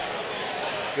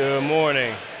Good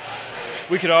morning.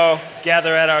 We could all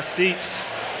gather at our seats.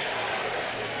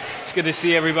 It's good to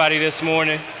see everybody this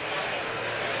morning.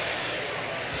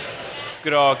 We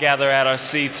could all gather at our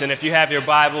seats, and if you have your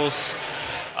Bibles,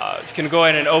 you can go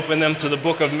ahead and open them to the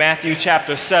book of Matthew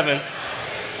chapter 7.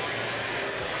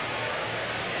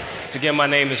 Once again, my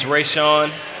name is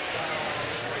Rayshawn.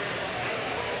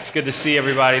 It's good to see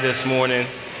everybody this morning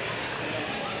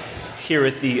here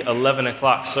at the 11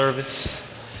 o'clock service.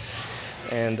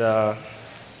 And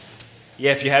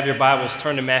if you have your Bibles,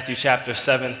 turn to Matthew chapter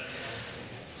 7.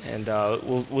 And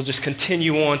we'll just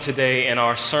continue on today in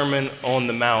our Sermon on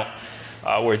the Mount,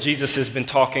 where Jesus has been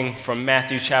talking from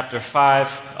Matthew chapter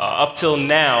 5 up till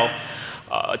now,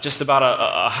 just about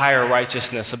a higher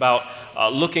righteousness, about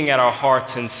looking at our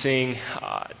hearts and seeing,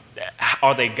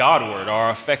 are they Godward? Are our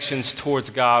affections towards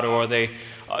God, or are they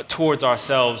towards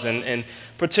ourselves? And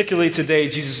particularly today,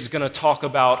 Jesus is going to talk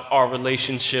about our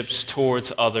relationships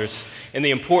towards others and the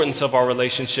importance of our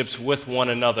relationships with one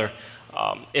another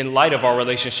in light of our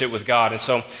relationship with God. And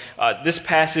so this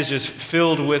passage is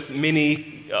filled with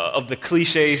many of the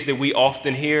cliches that we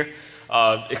often hear,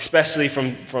 especially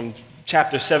from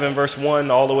chapter 7, verse 1,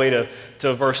 all the way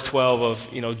to verse 12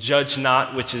 of, judge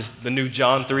not, which is the new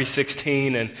John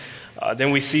 3:16. And then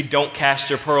we see don't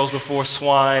cast your pearls before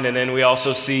swine. And then we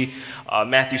also see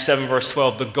Matthew 7, verse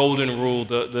 12, the golden rule,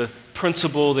 the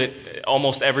principle that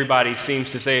almost everybody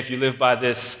seems to say, if you live by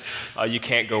this, you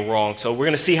can't go wrong. So we're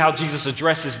going to see how Jesus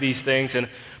addresses these things. And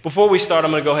before we start,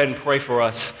 I'm going to go ahead and pray for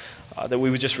us, that we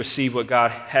would just receive what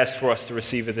God has for us to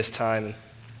receive at this time. And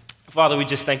Father, we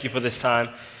just thank you for this time.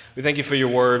 We thank you for your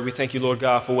word. We thank you, Lord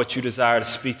God, for what you desire to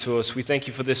speak to us. We thank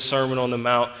you for this Sermon on the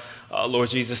Mount, Lord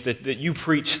Jesus, that you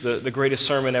preach the greatest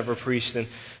sermon ever preached. And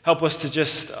help us to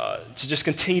just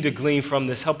continue to glean from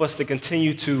this. Help us to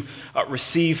continue to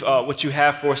receive what you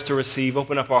have for us to receive.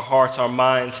 Open up our hearts, our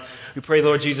minds. We pray,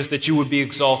 Lord Jesus, that you would be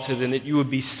exalted and that you would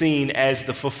be seen as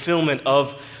the fulfillment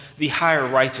of the higher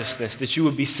righteousness, that you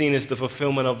would be seen as the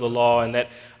fulfillment of the law, and that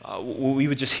we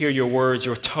would just hear your words,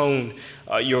 your tone,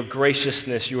 your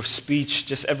graciousness, your speech,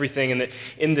 just everything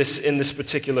in this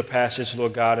particular passage,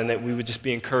 Lord God, and that we would just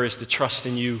be encouraged to trust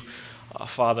in you,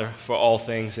 Father, for all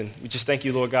things. And we just thank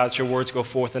you, Lord God, that your words go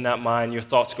forth and not mine, your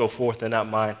thoughts go forth and not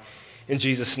mine. In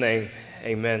Jesus' name,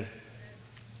 amen.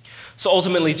 So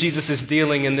ultimately, Jesus is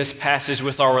dealing in this passage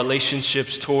with our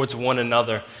relationships towards one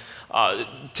another.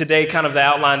 Today, kind of the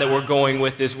outline that we're going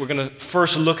with is we're going to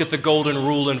first look at the golden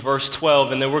rule in verse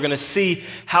 12, and then we're going to see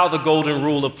how the golden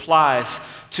rule applies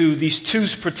to these two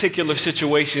particular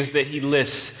situations that he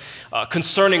lists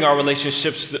concerning our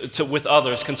relationships with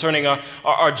others, concerning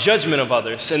our judgment of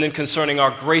others, and then concerning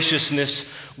our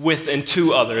graciousness with and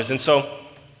to others. And so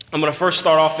I'm going to first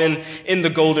start off in the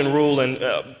golden rule, and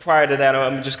prior to that,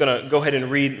 I'm just going to go ahead and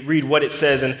read what it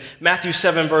says. In Matthew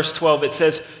 7, verse 12, it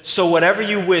says, "So whatever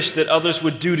you wish that others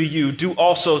would do to you, do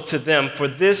also to them, for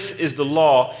this is the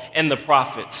law and the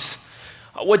prophets."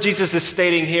 What Jesus is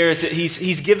stating here is that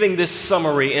he's giving this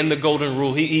summary in the golden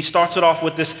rule. He starts it off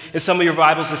with this, in some of your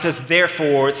Bibles it says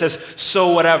therefore, it says so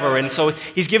whatever. And so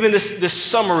he's given this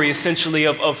summary essentially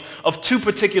of two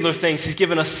particular things. He's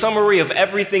given a summary of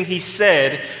everything he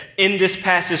said in this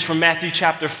passage from Matthew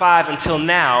chapter 5 until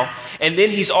now. And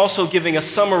then he's also giving a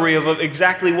summary of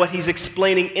exactly what he's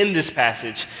explaining in this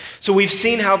passage. So we've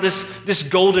seen how this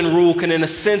golden rule can in a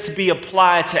sense be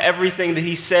applied to everything that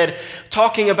he said,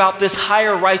 talking about this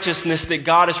higher righteousness that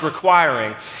God is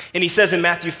requiring. And he says in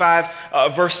Matthew 5,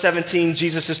 verse 17,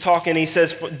 Jesus is talking, and he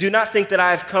says, "Do not think that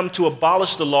I have come to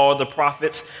abolish the law or the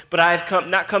prophets, but I have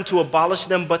not come to abolish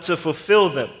them, but to fulfill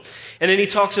them." And then he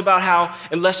talks about how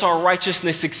unless our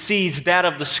righteousness exceeds that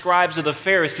of the scribes or the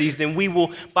Pharisees, then we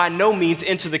will by no means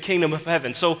enter the kingdom of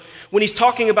heaven. So when he's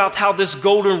talking about how this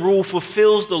golden rule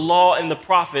fulfills the law and the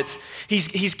prophets,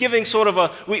 he's giving sort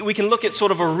of we can look at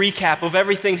sort of a recap of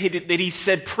everything that he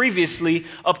said previously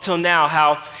up till now,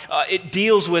 how it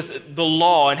deals with the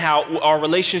law and how our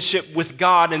relationship with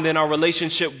God and then our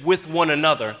relationship with one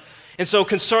another. And so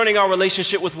concerning our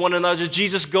relationship with one another,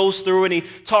 Jesus goes through and he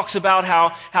talks about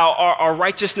how our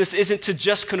righteousness isn't to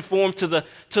just conform to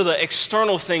the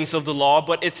external things of the law,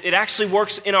 but it actually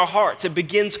works in our hearts. It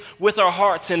begins with our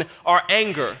hearts and our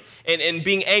anger and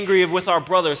being angry with our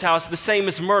brothers, how it's the same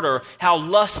as murder, how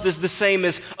lust is the same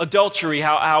as adultery,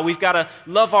 how we've got to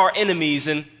love our enemies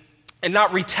and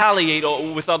not retaliate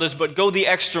with others, but go the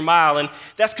extra mile. And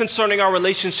that's concerning our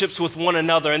relationships with one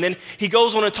another. And then he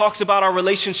goes on and talks about our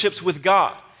relationships with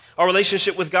God,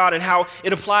 and how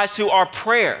it applies to our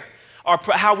prayer.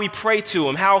 how we pray to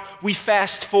him, how we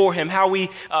fast for him, how we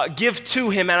give to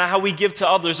him, and how we give to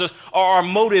others? Are our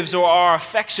motives or our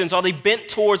affections, are they bent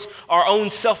towards our own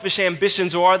selfish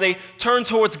ambitions, or are they turned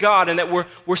towards God and that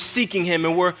we're seeking him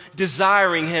and we're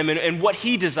desiring him and what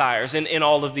he desires in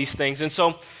all of these things? And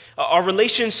so our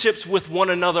relationships with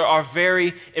one another are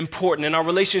very important, and our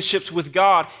relationships with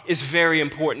God is very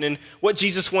important. And what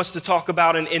Jesus wants to talk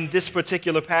about in this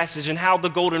particular passage and how the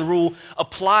golden rule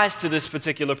applies to this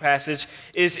particular passage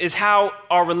is how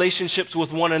our relationships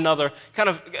with one another kind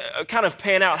of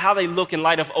pan out, how they look in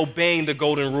light of obeying the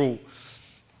golden rule.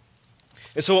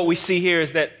 And so what we see here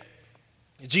is that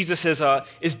Jesus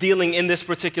is dealing in this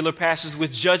particular passage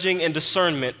with judging and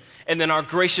discernment, and then our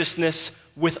graciousness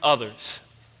with others.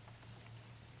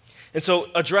 And so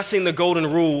addressing the golden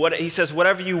rule, he says,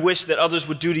 whatever you wish that others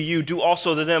would do to you, do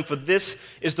also to them, for this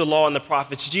is the law and the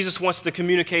prophets. Jesus wants to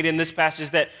communicate in this passage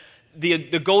that the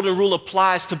golden rule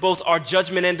applies to both our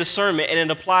judgment and discernment, and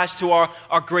it applies to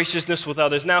our graciousness with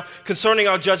others. Now, concerning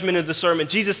our judgment and discernment,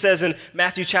 Jesus says in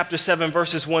Matthew chapter 7,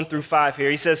 verses 1-5 here,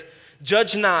 he says,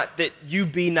 judge not that you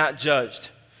be not judged.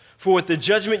 For with the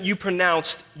judgment you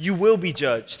pronounced, you will be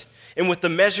judged. And with the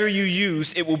measure you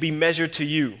use, it will be measured to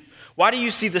you. Why do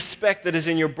you see the speck that is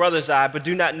in your brother's eye, but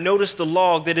do not notice the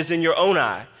log that is in your own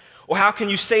eye? Or how can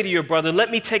you say to your brother,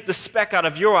 let me take the speck out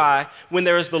of your eye when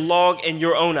there is the log in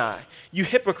your own eye? You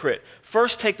hypocrite,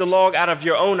 first take the log out of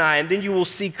your own eye, and then you will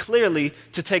see clearly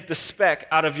to take the speck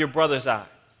out of your brother's eye.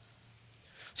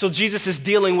 So Jesus is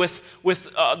dealing with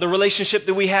the relationship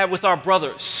that we have with our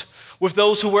brothers, with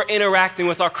those who we're interacting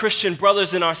with, our Christian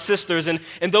brothers and our sisters, and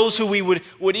those who we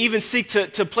would even seek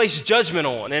to place judgment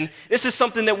on. And this is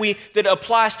something that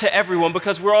applies to everyone,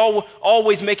 because we're all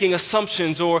always making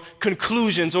assumptions or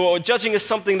conclusions, or judging is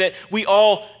something that we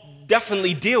all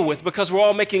definitely deal with, because we're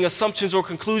all making assumptions or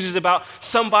conclusions about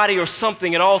somebody or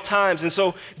something at all times. And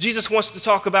so Jesus wants to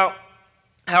talk about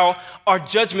how our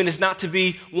judgment is not to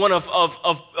be one of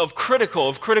a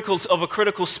critical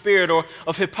spirit or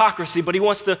of hypocrisy, but he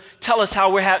wants to tell us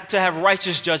how we're to have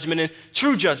righteous judgment and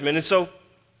true judgment. And so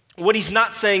what he's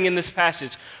not saying in this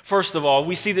passage, first of all,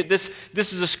 we see that this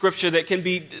is a scripture that can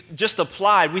be just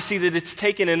applied. We see that it's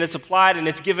taken and it's applied and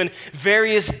it's given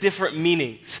various different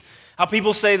meanings. How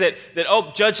people say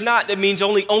that judge not, that means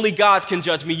only God can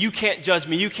judge me. You can't judge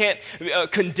me. You can't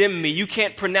condemn me. You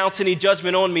can't pronounce any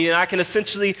judgment on me. And I can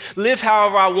essentially live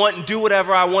however I want and do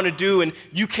whatever I want to do, and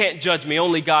you can't judge me.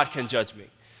 Only God can judge me.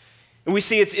 And we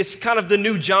see it's kind of the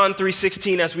new John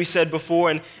 3:16, as we said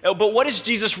before. But what is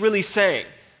Jesus really saying?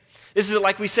 This is,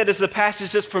 like we said, this is a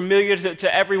passage that's familiar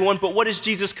to everyone, but what is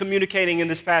Jesus communicating in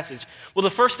this passage? Well, the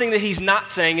first thing that he's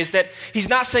not saying is that he's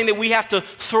not saying that we have to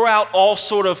throw out all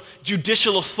sort of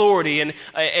judicial authority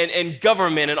and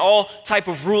government and all type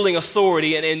of ruling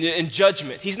authority and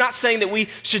judgment. He's not saying that we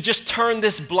should just turn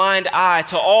this blind eye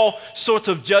to all sorts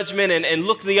of judgment and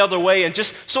look the other way and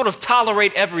just sort of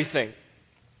tolerate everything.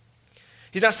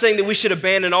 He's not saying that we should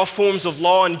abandon all forms of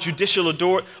law and judicial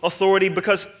authority,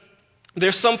 because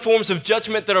there's some forms of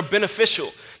judgment that are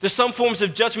beneficial. There's some forms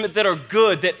of judgment that are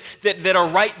good, that are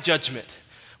right judgment.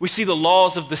 We see the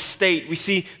laws of the state. We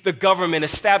see the government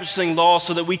establishing laws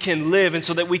so that we can live and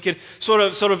so that we can sort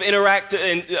of interact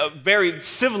very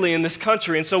civilly in this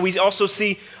country. And so we also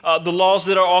see the laws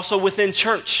that are also within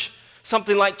church.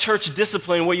 Something like church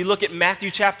discipline, where you look at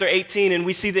Matthew chapter 18 and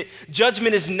we see that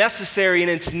judgment is necessary and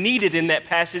it's needed in that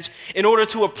passage in order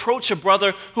to approach a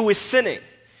brother who is sinning.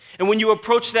 And when you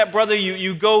approach that brother,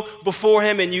 you go before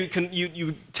him and you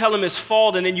tell him his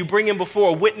fault, and then you bring him before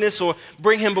a witness or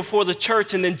bring him before the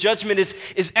church, and then judgment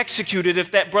is executed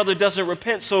if that brother doesn't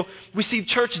repent. So we see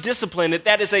church discipline,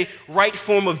 that is a right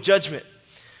form of judgment.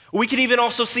 We could even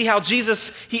also see how Jesus,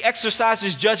 he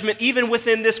exercises judgment even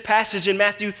within this passage in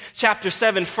Matthew chapter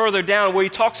 7 further down, where he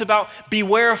talks about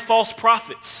beware of false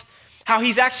prophets. How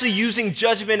he's actually using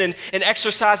judgment and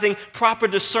exercising proper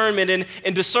discernment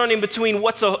and discerning between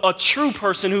what's a true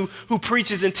person who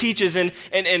preaches and teaches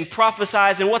and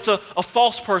prophesies, and what's a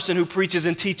false person who preaches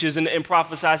and teaches and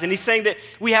prophesies. And he's saying that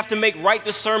we have to make right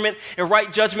discernment and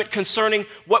right judgment concerning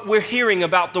what we're hearing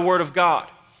about the Word of God.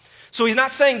 So he's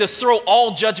not saying to throw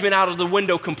all judgment out of the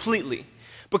window completely,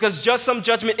 because just some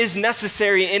judgment is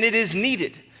necessary and it is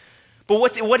needed. But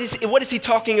what is he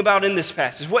talking about in this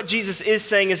passage? What Jesus is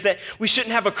saying is that we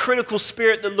shouldn't have a critical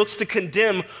spirit that looks to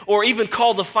condemn or even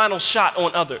call the final shot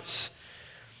on others.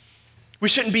 We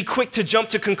shouldn't be quick to jump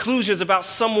to conclusions about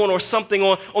someone or something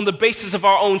on the basis of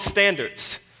our own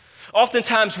standards.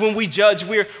 Oftentimes when we judge,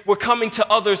 we're coming to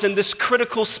others in this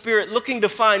critical spirit, looking to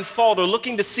find fault or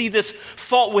looking to see this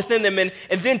fault within them, and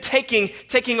then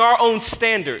taking our own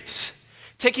standards,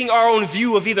 taking our own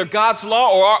view of either God's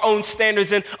law or our own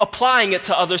standards and applying it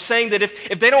to others, saying that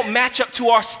if they don't match up to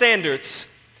our standards,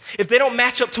 if they don't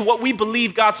match up to what we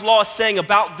believe God's law is saying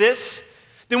about this,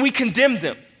 then we condemn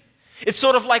them. It's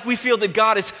sort of like we feel that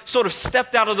God has sort of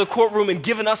stepped out of the courtroom and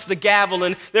given us the gavel,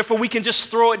 and therefore we can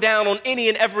just throw it down on any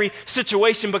and every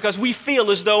situation because we feel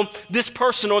as though this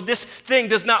person or this thing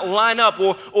does not line up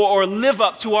or live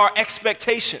up to our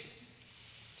expectation.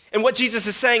 And what Jesus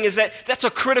is saying is that that's a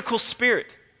critical spirit.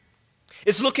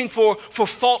 It's looking for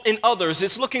fault in others.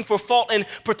 It's looking for fault in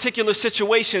particular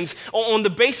situations on the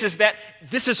basis that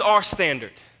this is our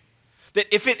standard.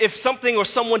 That if something or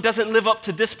someone doesn't live up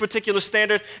to this particular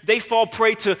standard, they fall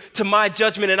prey to my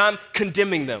judgment and I'm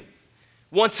condemning them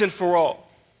once and for all.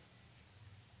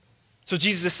 So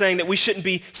Jesus is saying that we shouldn't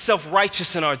be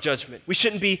self-righteous in our judgment. We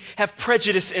shouldn't have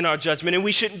prejudice in our judgment, and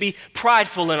we shouldn't be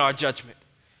prideful in our judgment.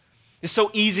 It's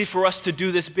so easy for us to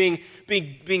do this being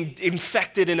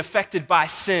infected and affected by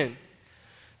sin.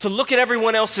 To look at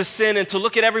everyone else's sin and to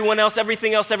look at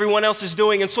everything else everyone else is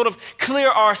doing and sort of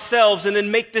clear ourselves and then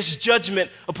make this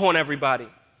judgment upon everybody.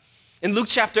 In Luke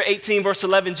chapter 18, verse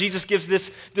 11, Jesus gives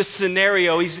this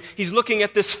scenario. He's looking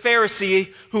at this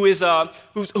Pharisee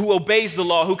who obeys the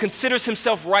law, who considers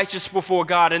himself righteous before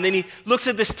God. And then he looks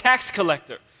at this tax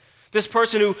collector, this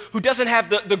person who doesn't have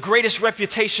the greatest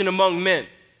reputation among men.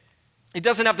 He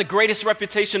doesn't have the greatest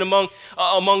reputation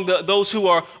among those who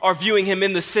are viewing him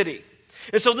in the city.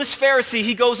 And so this Pharisee,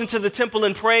 he goes into the temple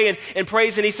and prays,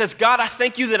 and he says, God, I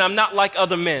thank you that I'm not like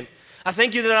other men. I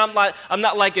thank you that I'm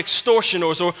not like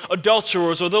extortioners or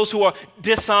adulterers or those who are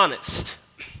dishonest.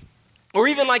 Or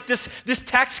even like this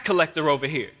tax collector over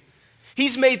here.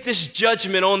 He's made this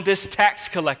judgment on this tax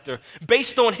collector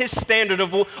based on his standard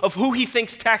of who he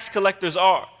thinks tax collectors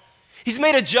are. He's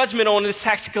made a judgment on this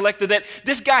tax collector that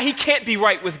this guy, he can't be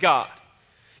right with God.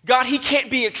 God, he can't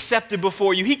be accepted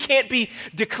before you. He can't be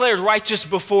declared righteous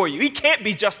before you. He can't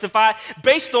be justified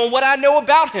based on what I know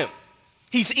about him.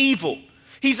 He's evil.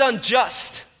 He's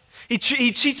unjust. He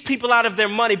cheats people out of their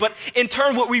money. But in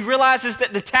turn, what we realize is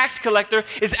that the tax collector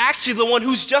is actually the one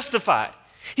who's justified.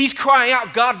 He's crying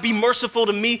out, God, be merciful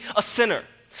to me, a sinner.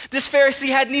 This Pharisee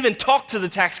hadn't even talked to the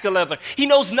tax collector. He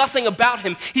knows nothing about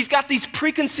him. He's got these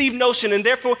preconceived notions, and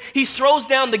therefore he throws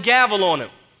down the gavel on him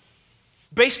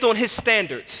based on his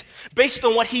standards, based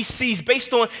on what he sees,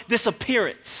 based on this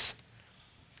appearance.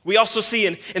 We also see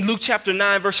in Luke chapter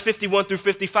 9, verse 51 through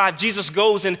 55, Jesus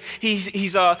goes and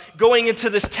he's going into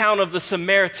this town of the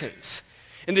Samaritans.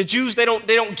 And the Jews, they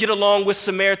don't get along with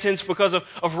Samaritans because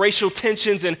of racial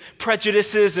tensions and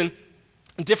prejudices and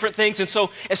different things. And so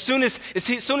as soon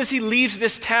as he leaves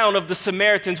this town of the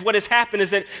Samaritans, what has happened is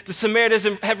that the Samaritans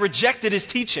have rejected his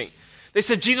teaching. They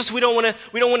said, Jesus, we don't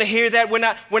want to hear that. We're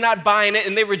not buying it.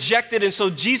 And they rejected. And so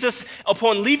Jesus,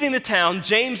 upon leaving the town,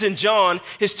 James and John,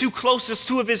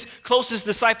 two of his closest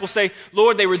disciples say,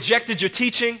 Lord, they rejected your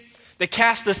teaching. They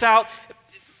cast us out.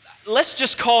 Let's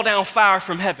just call down fire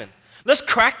from heaven. Let's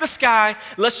crack the sky.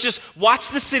 Let's just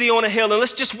watch the city on a hill, and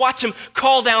let's just watch him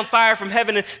call down fire from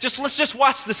heaven, and let's just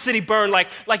watch the city burn like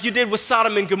you did with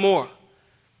Sodom and Gomorrah.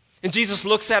 And Jesus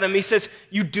looks at him. He says,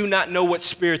 you do not know what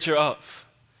spirit you're of.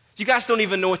 You guys don't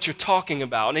even know what you're talking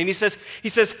about. And he says,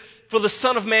 for the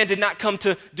Son of Man did not come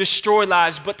to destroy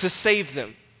lives, but to save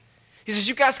them. He says,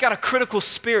 you guys got a critical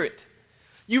spirit.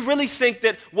 You really think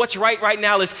that what's right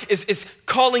now is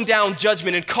calling down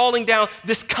judgment and calling down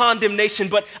this condemnation,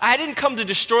 but I didn't come to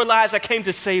destroy lives, I came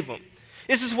to save them.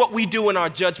 This is what we do in our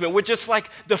judgment. We're just like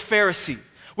the Pharisee.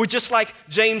 We're just like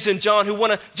James and John who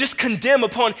want to just condemn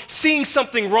upon seeing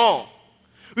something wrong.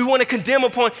 We want to condemn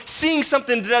upon seeing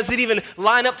something that doesn't even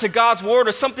line up to God's word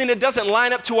or something that doesn't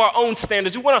line up to our own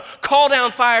standards. We want to call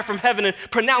down fire from heaven and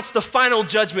pronounce the final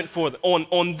judgment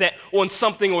on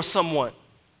something or someone.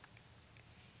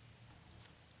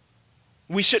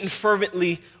 We shouldn't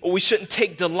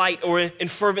take delight and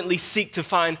fervently seek to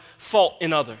find fault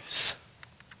in others.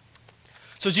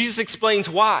 So Jesus explains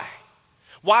why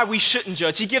we shouldn't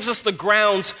judge. He gives us the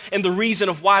grounds and the reason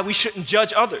of why we shouldn't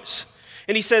judge others.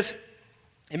 And he says,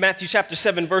 in Matthew chapter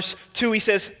 7, verse 2, he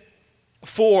says,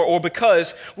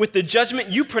 because with the judgment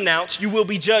you pronounce, you will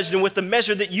be judged, and with the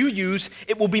measure that you use,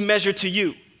 it will be measured to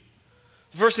you.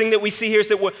 The first thing that we see here is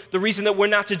that the reason that we're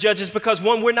not to judge is because,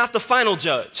 one, we're not the final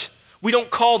judge. We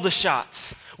don't call the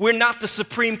shots. We're not the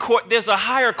Supreme Court. There's a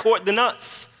higher court than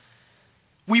us.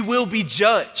 We will be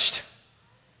judged.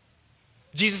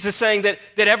 Jesus is saying that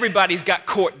everybody's got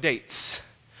court dates.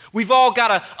 We've all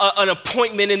got an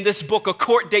appointment in this book, a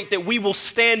court date that we will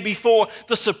stand before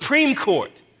the Supreme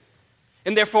Court.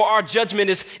 And therefore our judgment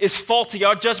is faulty.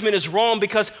 Our judgment is wrong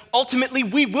because ultimately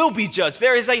we will be judged.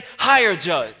 There is a higher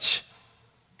judge.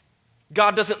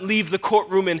 God doesn't leave the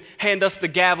courtroom and hand us the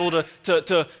gavel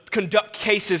to conduct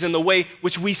cases in the way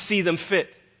which we see them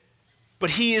fit. But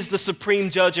he is the supreme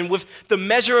judge, and with the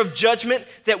measure of judgment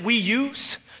that we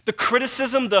use, the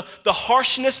criticism, the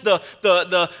harshness,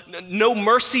 the no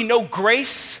mercy, no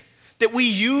grace that we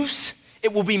use,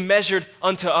 it will be measured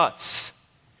unto us.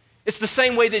 It's the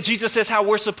same way that Jesus says how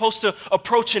we're supposed to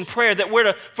approach in prayer, that we're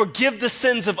to forgive the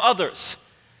sins of others,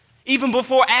 even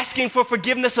before asking for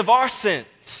forgiveness of our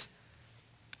sins.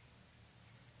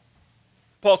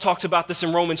 Paul talks about this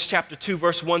in Romans chapter 2,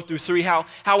 verse 1 through 3, how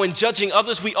in judging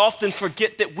others, we often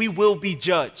forget that we will be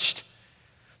judged,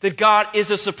 that God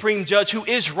is a supreme judge who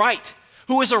is right,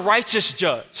 who is a righteous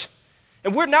judge.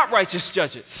 And we're not righteous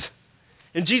judges.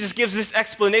 And Jesus gives this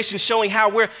explanation showing how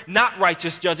we're not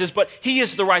righteous judges, but he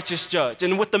is the righteous judge.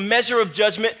 And with the measure of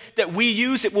judgment that we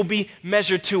use, it will be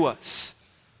measured to us.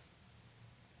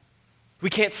 We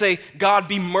can't say, God,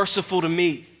 be merciful to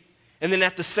me, and then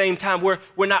at the same time,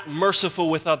 we're not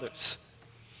merciful with others.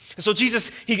 And so Jesus,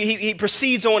 he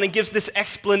proceeds on and gives this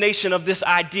explanation of this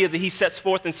idea that he sets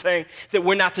forth in saying that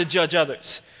we're not to judge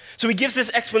others. So he gives this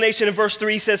explanation in verse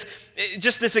 3. He says,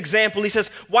 just this example, he says,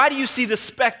 why do you see the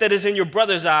speck that is in your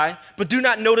brother's eye, but do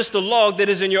not notice the log that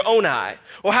is in your own eye?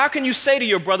 Or how can you say to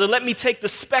your brother, let me take the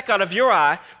speck out of your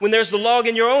eye when there's the log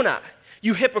in your own eye?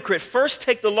 You hypocrite, first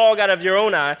take the log out of your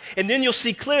own eye, and then you'll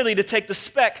see clearly to take the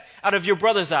speck out of your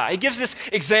brother's eye. He gives this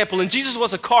example, and Jesus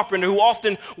was a carpenter who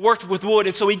often worked with wood,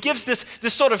 and so he gives this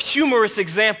sort of humorous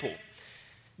example,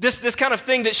 this kind of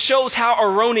thing that shows how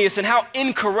erroneous and how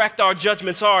incorrect our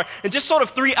judgments are. And just sort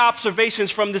of 3 observations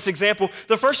from this example.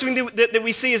 The first thing that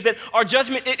we see is that our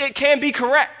judgment, it can be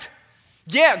correct.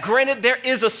 Yeah, granted, there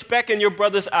is a speck in your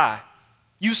brother's eye.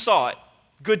 You saw it.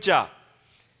 Good job.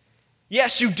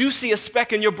 Yes, you do see a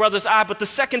speck in your brother's eye, but the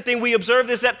second thing we observe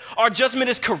is that our judgment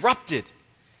is corrupted.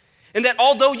 And that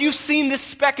although you've seen this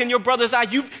speck in your brother's eye,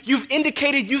 you've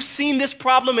indicated you've seen this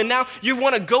problem, and now you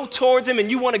want to go towards him and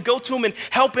you want to go to him and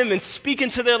help him and speak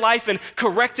into their life and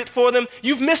correct it for them,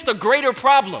 you've missed a greater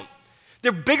problem.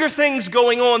 There are bigger things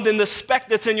going on than the speck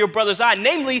that's in your brother's eye,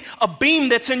 namely a beam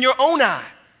that's in your own eye.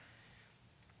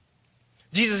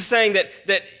 Jesus is saying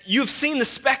that you've seen the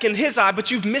speck in his eye,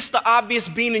 but you've missed the obvious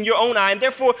beam in your own eye, and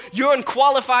therefore you're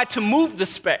unqualified to move the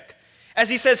speck. As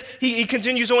he says, he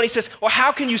continues on, he says, or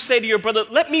how can you say to your brother,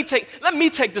 let me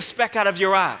take the speck out of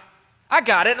your eye? I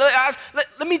got it.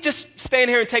 Let me just stand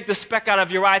here and take the speck out of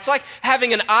your eye. It's like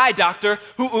having an eye doctor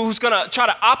who's going to try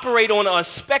to operate on a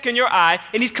speck in your eye,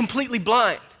 and he's completely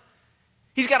blind.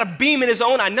 He's got a beam in his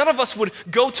own eye. None of us would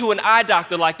go to an eye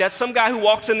doctor like that. Some guy who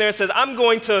walks in there and says, I'm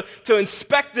going to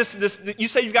inspect this. You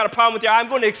say you've got a problem with your eye. I'm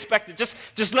going to inspect it.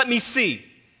 Just let me see.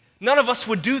 None of us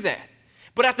would do that.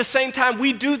 But at the same time,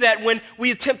 we do that when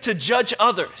we attempt to judge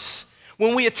others.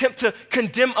 When we attempt to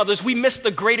condemn others, we miss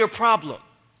the greater problem.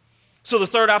 So the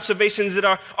third observation is that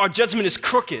our judgment is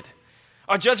crooked.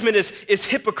 Our judgment is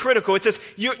hypocritical. It says,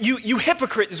 you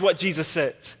hypocrite is what Jesus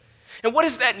says. And what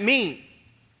does that mean?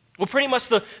 Well, pretty much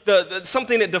the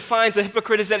something that defines a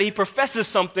hypocrite is that he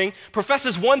professes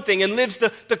one thing, and lives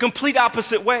the complete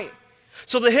opposite way.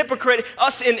 So the hypocrite,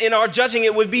 us in our judging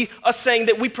it, would be us saying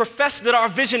that we profess that our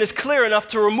vision is clear enough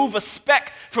to remove a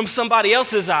speck from somebody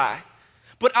else's eye.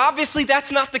 But obviously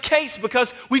that's not the case,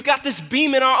 because we've got this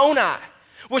beam in our own eye.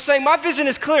 We're saying my vision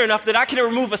is clear enough that I can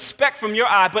remove a speck from your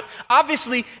eye, but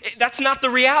obviously that's not the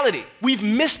reality. We've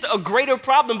missed a greater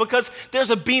problem because there's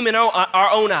a beam in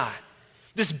our own eye.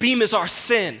 This beam is our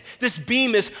sin. This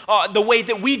beam is the way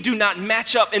that we do not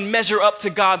match up and measure up to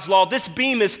God's law. This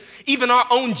beam is even our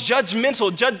own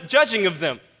judgmental judging of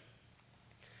them.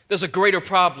 There's a greater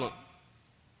problem.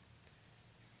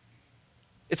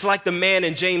 It's like the man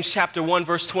in James chapter 1,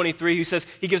 verse 23, who says,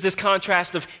 he gives this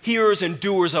contrast of hearers and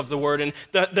doers of the word. And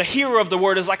the hearer of the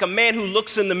word is like a man who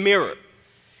looks in the mirror.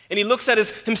 And he looks at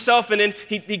himself, and then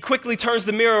he quickly turns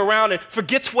the mirror around and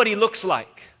forgets what he looks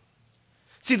like.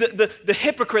 See, the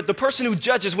hypocrite, the person who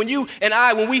judges, when you and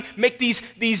I, when we make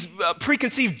these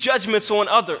preconceived judgments on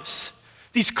others,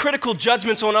 these critical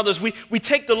judgments on others, we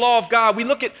take the law of God, we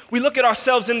look at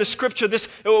ourselves in the scripture,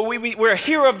 we're a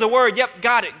hearer of the word, yep,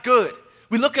 got it, good.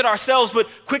 We look at ourselves, but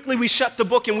quickly we shut the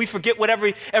book and we forget what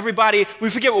we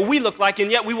forget what we look like,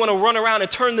 and yet we want to run around and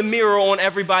turn the mirror on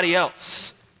everybody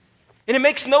else. And it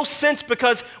makes no sense,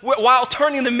 because while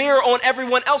turning the mirror on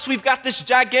everyone else, we've got this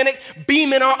gigantic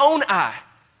beam in our own eye.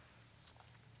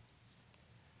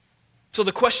 So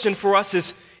the question for us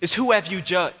is who have you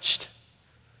judged?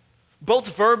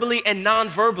 Both verbally and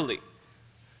non-verbally.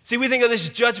 See, we think of this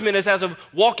judgment as of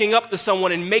walking up to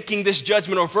someone and making this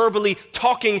judgment, or verbally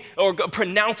talking or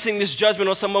pronouncing this judgment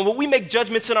on someone, but we make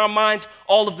judgments in our minds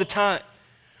all of the time.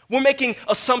 We're making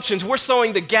assumptions. We're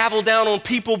throwing the gavel down on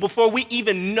people before we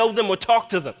even know them or talk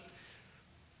to them.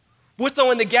 We're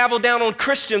throwing the gavel down on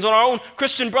Christians, on our own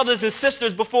Christian brothers and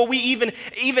sisters before we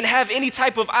even have any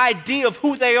type of idea of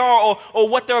who they are or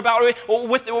what they're about, or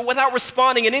without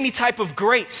responding in any type of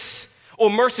grace or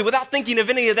mercy, without thinking of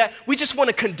any of that. We just want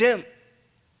to condemn.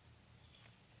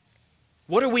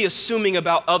 What are we assuming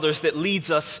about others that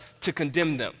leads us to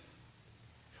condemn them?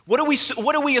 What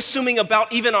are we assuming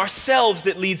about even ourselves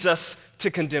that leads us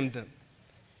to condemn them?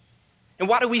 And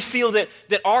why do we feel that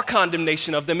our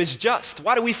condemnation of them is just?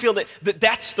 Why do we feel that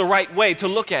that's the right way to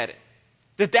look at it?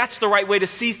 That that's the right way to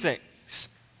see things?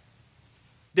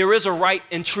 There is a right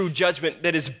and true judgment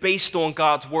that is based on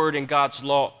God's word and God's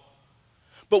law.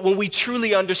 But when we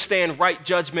truly understand right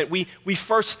judgment, we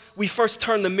first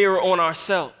turn the mirror on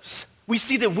ourselves. We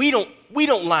see that we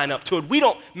don't line up to it. We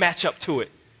don't match up to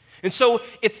it. And so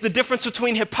it's the difference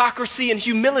between hypocrisy and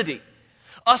humility.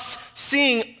 Us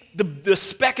seeing the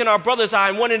speck in our brother's eye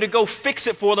and wanting to go fix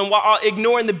it for them while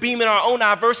ignoring the beam in our own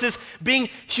eye, versus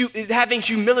having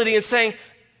humility and saying,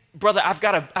 brother, I've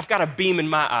got a beam in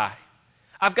my eye.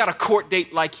 I've got a court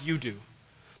date like you do.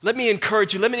 Let me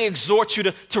encourage you. Let me exhort you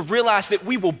to realize that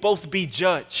we will both be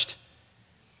judged.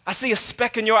 I see a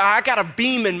speck in your eye. I got a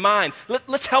beam in mine.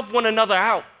 Let's help one another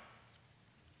out.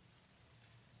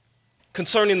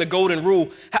 Concerning the golden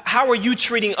rule, how are you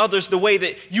treating others the way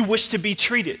that you wish to be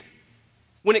treated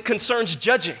when it concerns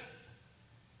judging?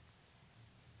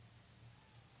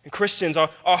 And Christians, our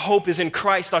hope is in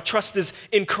Christ. Our trust is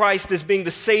in Christ as being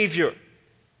the Savior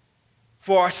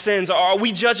for our sins. Are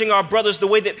we judging our brothers the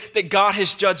way that God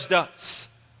has judged us?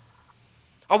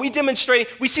 Are we demonstrating?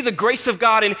 We see the grace of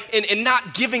God in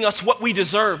not giving us what we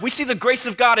deserve. We see the grace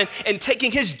of God in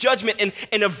taking his judgment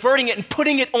and averting it and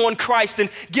putting it on Christ and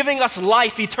giving us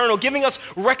life eternal, giving us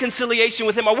reconciliation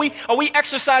with him. Are we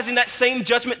exercising that same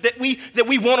judgment that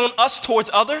we want on us towards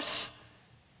others?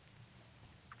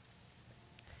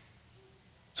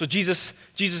 So Jesus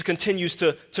continues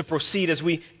to proceed as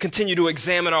we continue to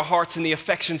examine our hearts and the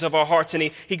affections of our hearts. And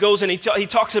he goes and he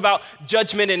talks about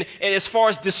judgment and as far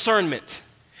as discernment.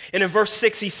 And in verse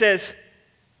 6, he says,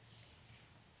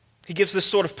 he gives this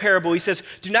sort of parable. He says,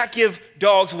 do not give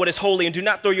dogs what is holy, and do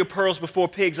not throw your pearls before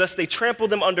pigs, lest they trample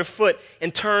them underfoot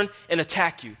and turn and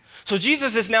attack you. So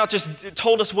Jesus has now just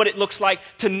told us what it looks like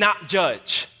to not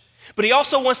judge. But he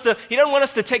also he doesn't want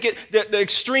us to take it the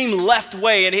extreme left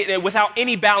way and without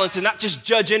any balance and not just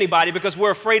judge anybody because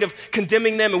we're afraid of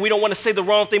condemning them and we don't want to say the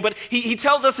wrong thing. But he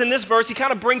tells us in this verse, he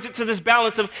kind of brings it to this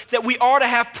balance of that we are to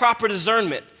have proper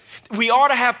discernment. We are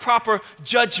to have proper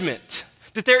judgment.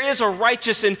 That there is a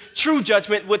righteous and true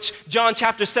judgment, which John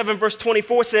chapter 7 verse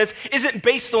 24 says isn't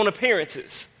based on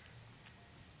appearances.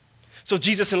 So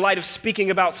Jesus, in light of speaking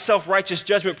about self-righteous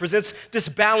judgment, presents this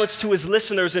balance to his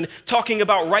listeners and talking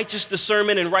about righteous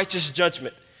discernment and righteous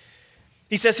judgment.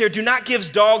 He says here, do not give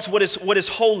dogs what is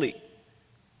holy,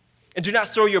 and do not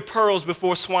throw your pearls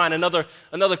before swine. Another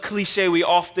cliche we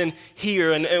often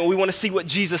hear, and we want to see what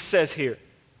Jesus says here.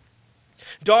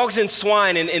 Dogs and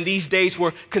swine in these days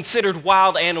were considered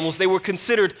wild animals. They were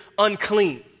considered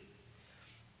unclean.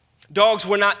 Dogs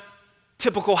were not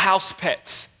typical house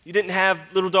pets. You didn't have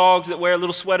little dogs that wear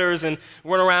little sweaters and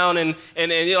run around and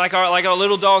like our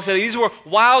little dogs. These were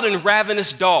wild and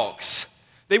ravenous dogs.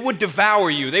 They would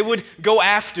devour you. They would go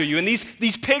after you. And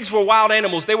these pigs were wild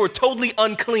animals. They were totally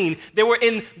unclean. They were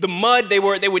in the mud. They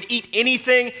would eat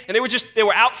anything, and they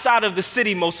were outside of the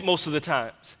city most of the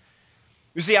times.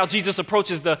 You see how Jesus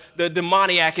approaches the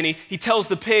demoniac, and he tells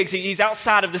the pigs, he's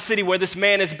outside of the city where this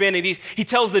man has been, and he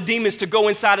tells the demons to go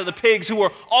inside of the pigs who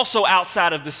are also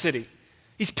outside of the city.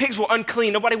 These pigs were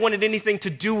unclean. Nobody wanted anything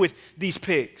to do with these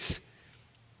pigs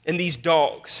and these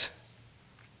dogs.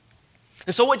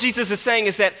 And so what Jesus is saying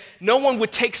is that no one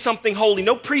would take something holy,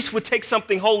 no priest would take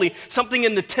something holy, something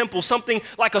in the temple, something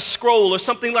like a scroll or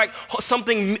some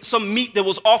meat that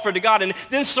was offered to God, and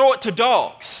then throw it to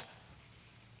dogs.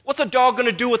 What's a dog going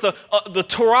to do with the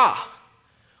Torah?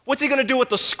 What's he going to do with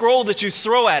the scroll that you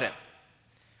throw at him?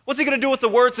 What's he going to do with the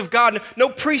words of God?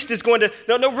 No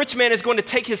rich man is going to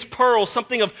take his pearls,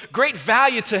 something of great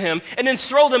value to him, and then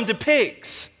throw them to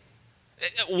pigs.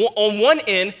 On one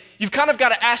end, you've kind of got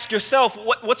to ask yourself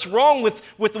what's wrong with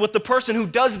the person who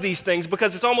does these things,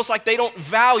 because it's almost like they don't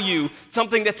value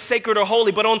something that's sacred or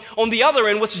holy. But on the other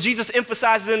end, what Jesus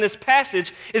emphasizes in this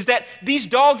passage is that these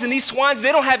dogs and these swines,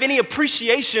 they don't have any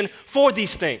appreciation for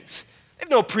these things. They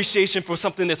have no appreciation for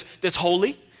something that's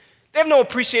holy. They have no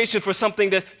appreciation for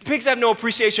pigs have no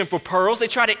appreciation for pearls. They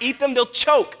try to eat them, they'll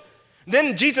choke.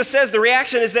 Then Jesus says the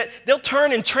reaction is that they'll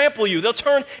turn and trample you. They'll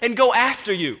turn and go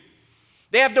after you.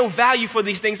 They have no value for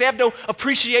these things. They have no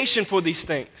appreciation for these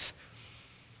things.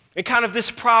 And kind of this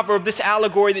proverb, this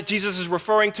allegory that Jesus is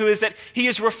referring to is that he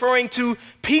is referring to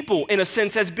people, in a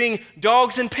sense, as being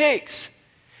dogs and pigs.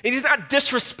 And he's not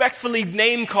disrespectfully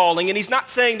name calling, and he's not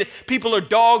saying that people are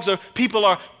dogs or people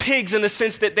are pigs in the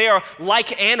sense that they are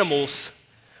like animals.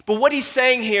 But what he's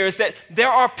saying here is that there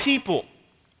are people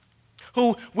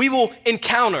who we will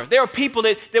encounter. There are people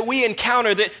that we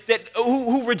encounter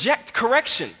who reject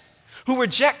correction, who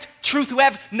reject truth, who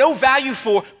have no value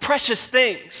for precious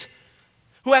things,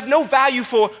 who have no value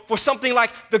for something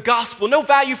like the gospel, no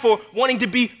value for wanting to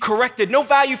be corrected, no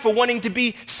value for wanting to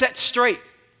be set straight.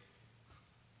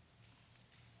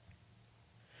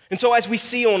 And so as we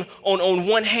see on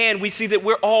one hand, we see that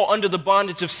we're all under the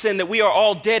bondage of sin, that we are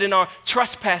all dead in our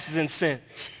trespasses and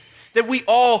sins, that we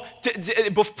all,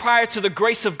 prior to the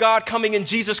grace of God coming in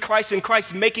Jesus Christ and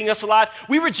Christ making us alive,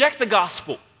 we reject the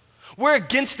gospel. We're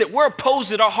against it. We're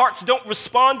opposed it. Our hearts don't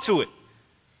respond to it.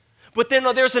 But then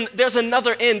there's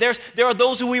another end. There are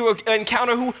those who we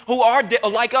encounter who are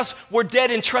like us, were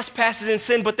dead in trespasses and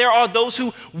sin, but there are those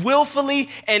who willfully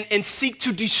and seek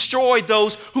to destroy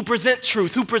those who present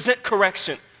truth, who present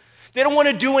correction. They don't want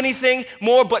to do anything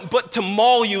more but to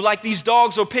maul you like these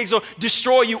dogs or pigs, or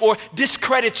destroy you or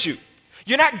discredit you.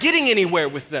 You're not getting anywhere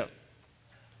with them.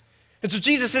 And so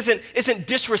Jesus isn't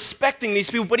disrespecting these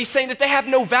people, but he's saying that they have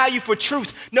no value for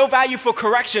truth, no value for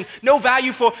correction, no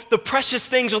value for the precious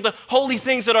things or the holy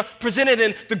things that are presented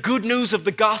in the good news of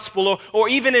the gospel, or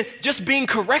even in just being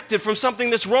corrected from something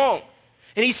that's wrong.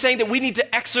 And he's saying that we need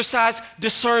to exercise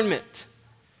discernment.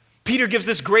 Peter gives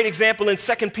this great example in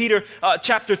 2 Peter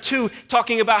chapter 2,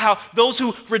 talking about how those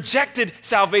who rejected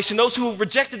salvation, those who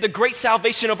rejected the great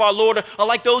salvation of our Lord, are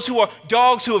like those who are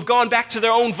dogs who have gone back to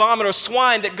their own vomit, or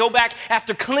swine that go back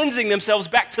after cleansing themselves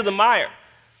back to the mire.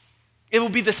 It will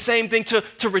be the same thing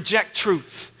to reject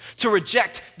truth, to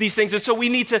reject these things. And so we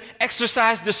need to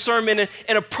exercise discernment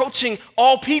in approaching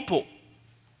all people.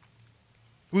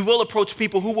 We will approach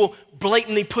people who will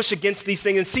blatantly push against these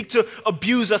things and seek to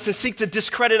abuse us and seek to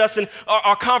discredit us, and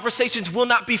our conversations will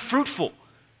not be fruitful.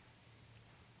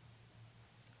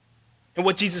 And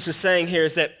what Jesus is saying here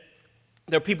is that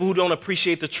there are people who don't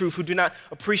appreciate the truth, who do not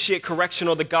appreciate correction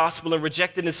or the gospel, and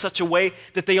reject it in such a way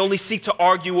that they only seek to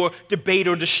argue or debate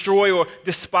or destroy or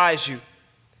despise you.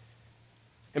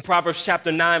 In Proverbs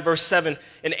chapter 9, verse 7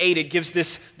 and 8, it gives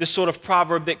this sort of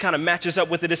proverb that kind of matches up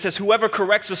with it. It says, "Whoever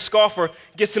corrects a scoffer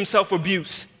gets himself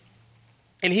abuse,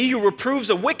 and he who reproves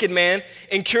a wicked man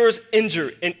incurs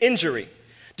injury.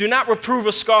 Do not reprove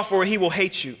a scoffer, or he will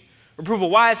hate you. Reprove a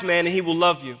wise man, and he will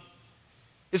love you."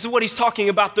 This is what he's talking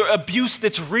about, the abuse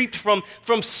that's reaped from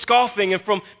scoffing and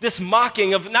from this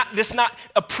mocking of not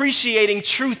appreciating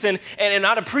truth and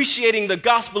not appreciating the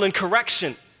gospel and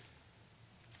correction.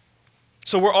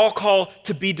 So we're all called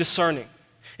to be discerning.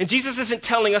 And Jesus isn't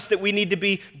telling us that we need to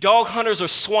be dog hunters or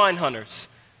swine hunters.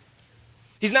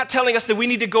 He's not telling us that we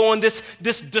need to go on this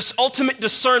ultimate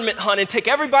discernment hunt and take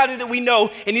everybody that we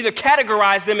know and either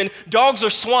categorize them in dogs or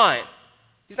swine.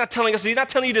 He's not telling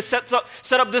you to set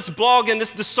up this blog and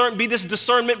be this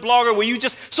discernment blogger where you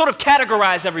just sort of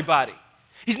categorize everybody.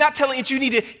 He's not telling you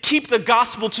need to keep the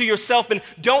gospel to yourself and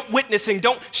don't witness and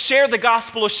don't share the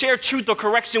gospel or share truth or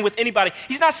correction with anybody.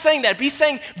 He's not saying that. He's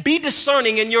saying be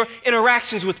discerning in your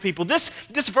interactions with people. This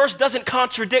verse doesn't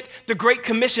contradict the Great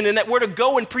Commission in that we're to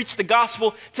go and preach the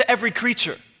gospel to every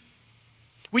creature.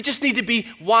 We just need to be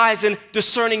wise and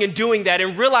discerning in doing that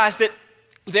and realize that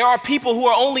there are people who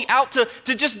are only out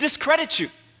to just discredit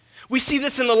you. We see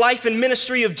this in the life and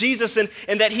ministry of Jesus and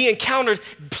that he encountered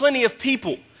plenty of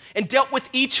people and dealt with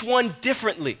each one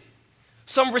differently.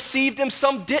 Some received him,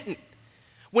 some didn't.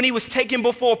 When he was taken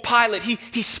before Pilate,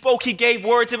 he spoke, he gave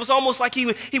words. It was almost like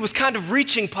he was kind of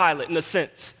reaching Pilate in a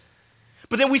sense.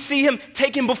 But then we see him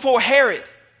taken before Herod.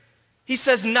 He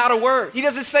says not a word. He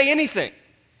doesn't say anything.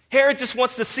 Herod just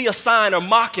wants to see a sign or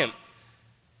mock him.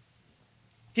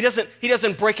 He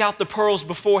doesn't break out the pearls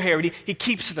before Herod. He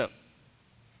keeps them.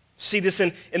 See this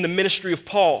in the ministry of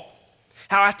Paul.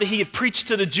 How after he had preached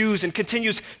to the Jews and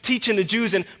continues teaching the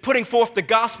Jews and putting forth the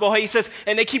gospel, he says,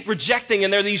 and they keep rejecting,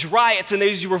 and there are these riots and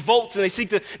these revolts, and they seek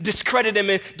to discredit him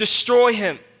and destroy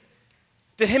him.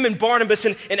 That him and Barnabas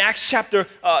in Acts chapter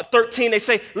 13, they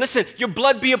say, listen, your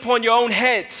blood be upon your own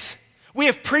heads. We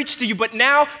have preached to you, but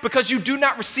now because you do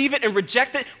not receive it and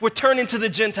reject it, we're turning to the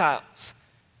Gentiles.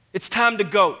 It's time to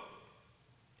go.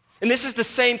 And this is the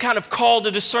same kind of call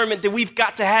to discernment that we've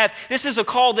got to have. This is a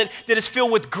call that is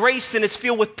filled with grace, and it's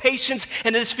filled with patience,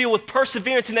 and it's filled with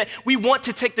perseverance, and that we want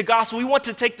to take the gospel, we want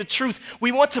to take the truth,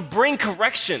 we want to bring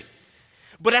correction.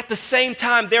 But at the same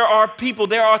time, there are people,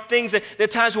 there are things there are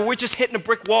times where we're just hitting a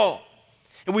brick wall.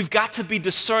 And we've got to be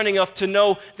discerning enough to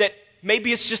know that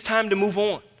maybe it's just time to move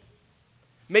on.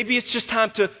 Maybe it's just time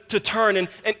to turn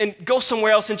and go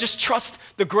somewhere else and just trust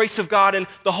the grace of God and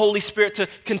the Holy Spirit to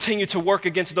continue to work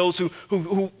against those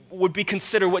who would be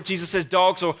considered what Jesus says,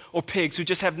 dogs or pigs, who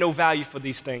just have no value for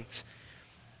these things.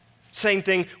 Same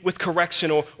thing with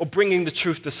correction or bringing the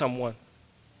truth to someone.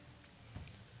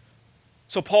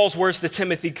 So Paul's words to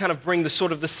Timothy kind of bring the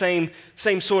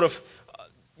same sort of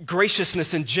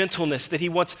graciousness and gentleness that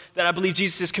that I believe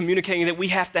Jesus is communicating that we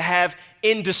have to have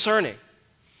in discerning.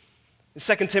 In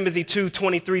 2 Timothy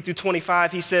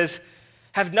 2:23-25, he says,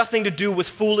 have nothing to do with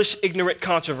foolish, ignorant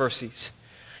controversies.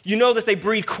 You know that they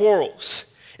breed quarrels,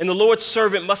 and the Lord's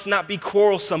servant must not be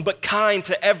quarrelsome, but kind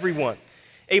to everyone,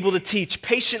 able to teach,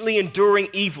 patiently enduring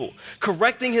evil,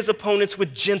 correcting his opponents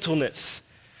with gentleness.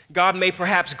 God may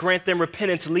perhaps grant them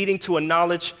repentance, leading to a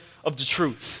knowledge of the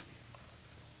truth.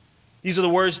 These are the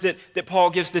words that Paul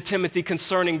gives to Timothy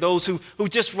concerning those who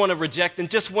just want to reject and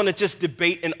just want to just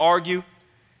debate and argue.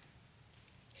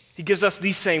 He gives us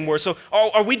these same words. So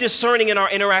are we discerning in our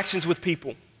interactions with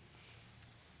people?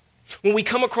 When we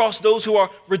come across those who are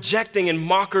rejecting and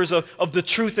mockers of the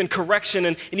truth and correction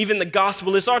and even the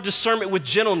gospel, is our discernment with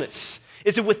gentleness?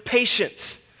 Is it with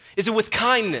patience? Is it with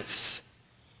kindness?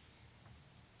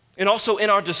 And also in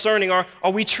our discerning, are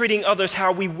we treating others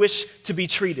how we wish to be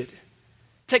treated?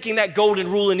 Taking that golden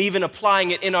rule and even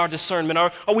applying it in our discernment.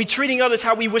 Are we treating others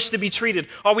how we wish to be treated?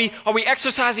 Are we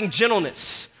exercising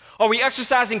gentleness? Are we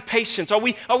exercising patience? Are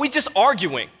we just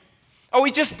arguing? Are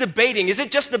we just debating? Is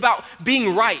it just about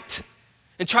being right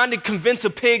and trying to convince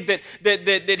a pig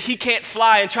that he can't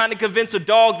fly and trying to convince a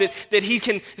dog that he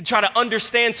can try to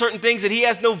understand certain things that he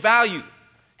has no value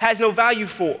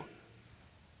for?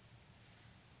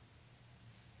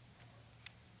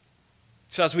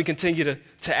 So as we continue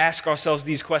to ask ourselves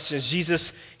these questions,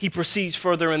 Jesus, he proceeds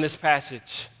further in this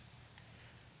passage.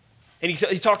 And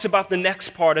he talks about the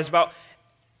next part, as about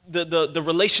the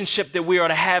relationship that we are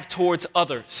to have towards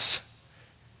others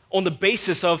on the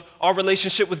basis of our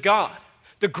relationship with God,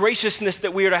 the graciousness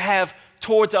that we are to have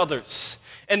towards others,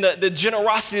 and the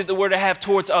generosity that we're to have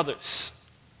towards others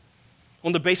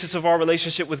on the basis of our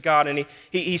relationship with God. And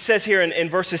he says here in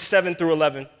verses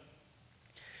 7-11,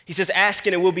 he says, ask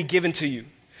and it will be given to you.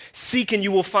 Seek and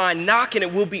you will find. Knock and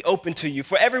it will be open to you.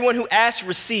 For everyone who asks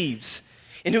receives.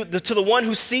 And to the one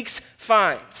who seeks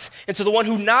finds. And to the one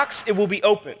who knocks it will be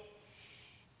open.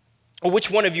 Or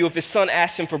which one of you, if his son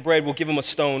asks him for bread, will give him a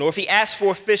stone? Or if he asks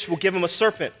for a fish, will give him a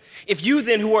serpent? If you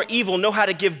then who are evil know how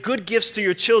to give good gifts to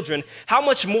your children, how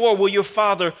much more will your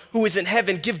Father who is in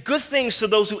heaven give good things to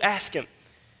those who ask him?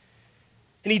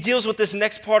 And he deals with this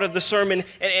next part of the sermon,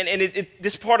 and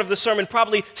this part of the sermon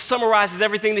probably summarizes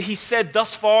everything that he said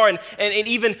thus far, and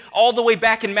even all the way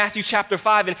back in Matthew chapter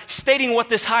 5, and stating what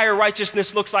this higher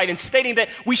righteousness looks like, and stating that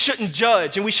we shouldn't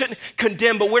judge and we shouldn't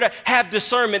condemn, but we're to have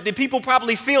discernment. That people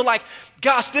probably feel like,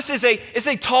 gosh, it's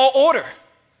a tall order.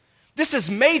 This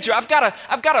is major. I've got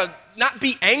to not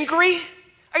be angry.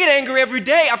 I get angry every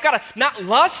day. I've got to not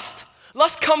lust.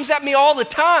 Lust comes at me all the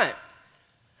time.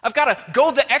 I've got to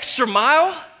go the extra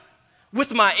mile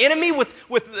with my enemy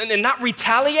and not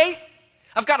retaliate.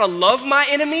 I've got to love my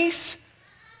enemies.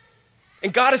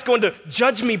 And God is going to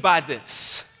judge me by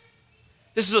this.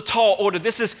 This is a tall order.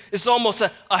 This is almost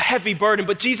a heavy burden,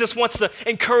 but Jesus wants to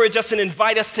encourage us and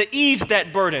invite us to ease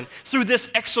that burden through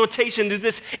this exhortation, through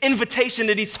this invitation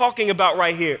that he's talking about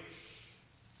right here.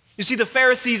 You see, the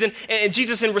Pharisees and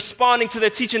Jesus, in responding to their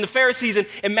teaching, the Pharisees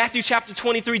in Matthew chapter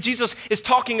 23, Jesus is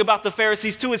talking about the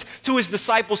Pharisees to his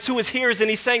disciples, to his hearers, and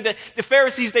he's saying that the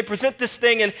Pharisees, they present this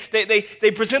thing and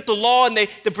they present the law and they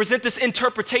present this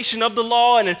interpretation of the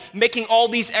law and making all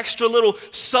these extra little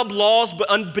sub-laws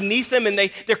beneath them, and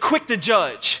they're quick to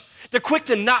judge. They're quick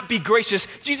to not be gracious.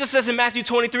 Jesus says in Matthew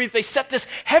 23 that they set this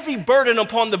heavy burden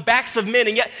upon the backs of men,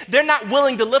 and yet they're not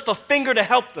willing to lift a finger to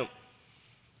help them.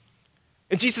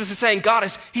 And Jesus is saying,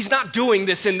 he's not doing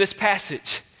this in this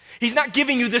passage. He's not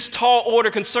giving you this tall order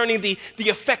concerning the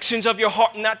affections of your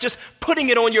heart and not just putting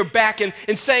it on your back and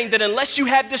saying that unless you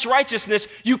have this righteousness,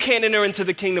 you can't enter into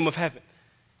the kingdom of heaven.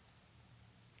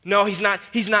 No, he's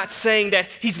not saying that.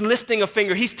 He's lifting a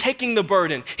finger. He's taking the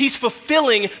burden. He's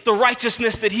fulfilling the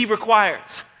righteousness that he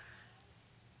requires.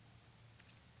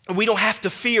 And we don't have to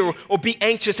fear or be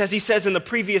anxious, as he says in the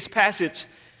previous passage,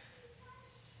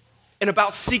 and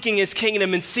about seeking his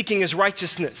kingdom and seeking his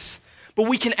righteousness. But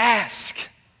we can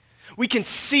ask, we can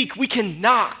seek, we can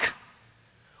knock.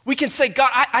 We can say,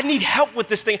 God, I need help with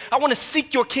this thing. I want to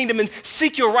seek your kingdom and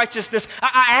seek your righteousness.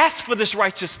 I ask for this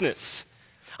righteousness.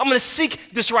 I'm going to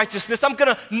seek this righteousness. I'm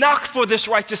going to knock for this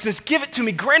righteousness. Give it to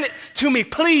me. Grant it to me,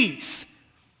 please.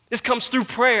 This comes through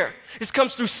prayer. This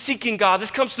comes through seeking God.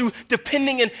 This comes through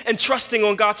depending and trusting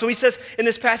on God. So he says in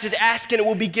this passage, ask and it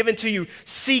will be given to you.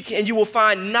 Seek and you will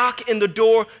find. Knock and the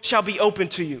door shall be open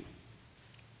to you.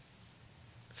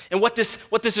 And what this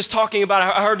is talking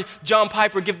about, I heard John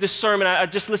Piper give this sermon I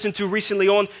just listened to recently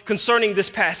on concerning this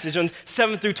passage on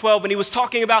 7 through 12, and he was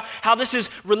talking about how this is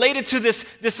related to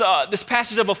this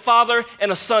passage of a father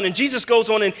and a son. And Jesus goes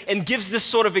on and gives this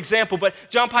sort of example, but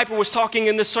John Piper was talking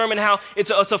in this sermon how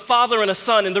it's a father and a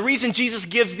son. And the reason Jesus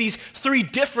gives these three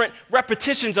different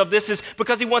repetitions of this is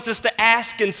because he wants us to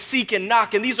ask and seek and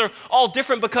knock. And these are all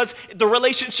different because the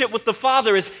relationship with the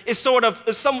father is sort of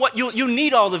somewhat, you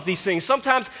need all of these things.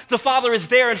 Sometimes the Father is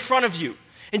there in front of you,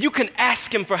 and you can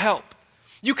ask him for help.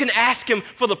 You can ask him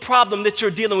for the problem that you're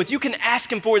dealing with. You can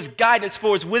ask him for his guidance,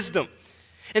 for his wisdom.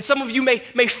 And some of you may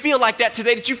feel like that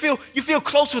today, that you feel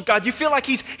close with God. You feel like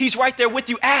he's right there with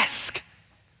you. Ask.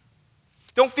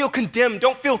 Don't feel condemned.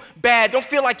 Don't feel bad. Don't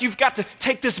feel like you've got to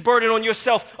take this burden on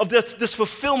yourself of this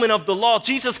fulfillment of the law.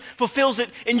 Jesus fulfills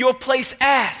it in your place.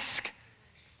 Ask,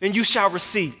 and you shall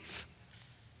receive.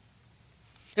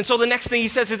 And so the next thing he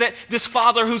says is that this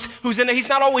father who's in there, he's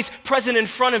not always present in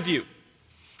front of you.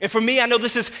 And for me, I know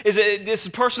this is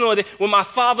personal. When my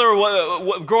father,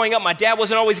 growing up, my dad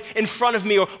wasn't always in front of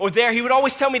me or there. He would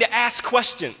always tell me to ask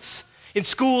questions in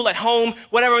school, at home,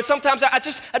 whatever. And sometimes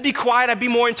I'd be quiet, I'd be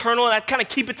more internal, and I'd kind of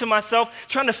keep it to myself,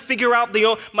 trying to figure out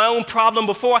my own problem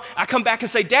before I come back and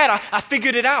say, Dad, I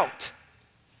figured it out.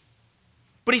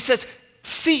 But he says,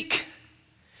 seek.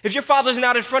 If your father's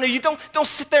not in front of you, don't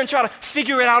sit there and try to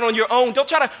figure it out on your own. Don't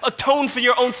try to atone for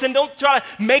your own sin. Don't try to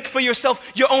make for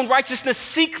yourself your own righteousness.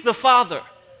 Seek the Father.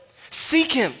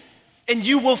 Seek him, and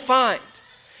you will find.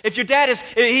 If your dad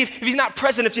if he's not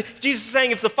present, if Jesus is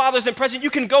saying if the father isn't present, you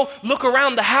can go look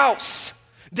around the house.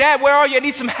 Dad, where are you? I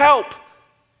need some help.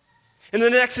 And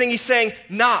then the next thing he's saying,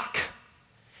 knock.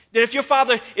 That if your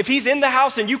father, if he's in the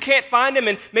house and you can't find him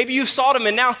and maybe you sought him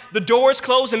and now the door is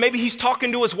closed and maybe he's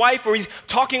talking to his wife or he's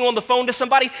talking on the phone to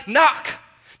somebody, knock.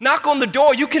 Knock on the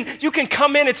door. You can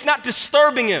come in. It's not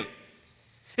disturbing him.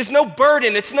 It's no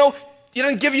burden. He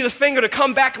doesn't give you the finger to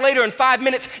come back later in 5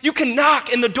 minutes. You can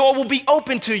knock and the door will be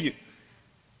open to you.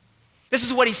 This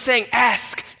is what he's saying.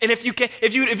 Ask. And if you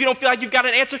don't feel like you've got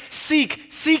an answer,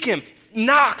 seek him.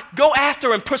 Knock. Go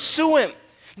after him. Pursue him.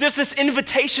 There's this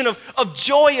invitation of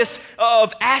joyous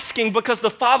of asking because the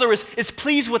Father is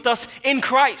pleased with us in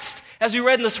Christ. As we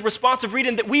read in this responsive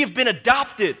reading, that we have been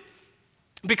adopted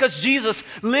because Jesus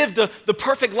lived the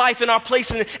perfect life in our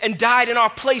place and died in our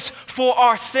place for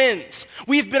our sins.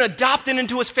 We've been adopted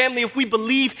into his family if we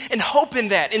believe and hope in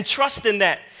that and trust in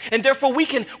that. And therefore we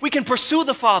can pursue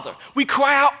the Father. We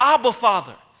cry out, Abba,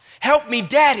 Father, help me,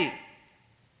 Daddy.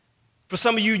 For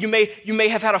some of you, you may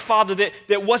have had a father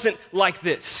that wasn't like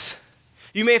this.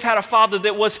 You may have had a father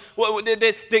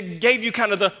that gave you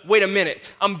kind of the, wait a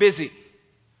minute, I'm busy.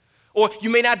 Or you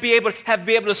may not be able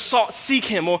to seek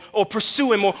him or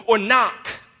pursue him or knock.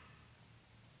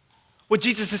 What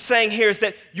Jesus is saying here is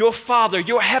that your Father,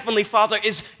 your Heavenly Father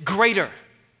is greater.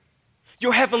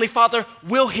 Your Heavenly Father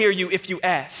will hear you if you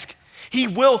ask. He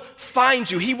will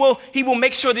find you. He will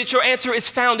make sure that your answer is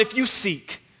found if you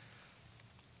seek.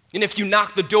 And if you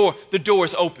knock the door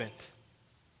is opened.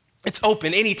 It's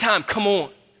open anytime, come on.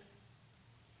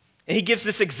 And he gives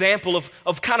this example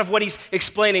of kind of what he's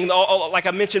explaining, like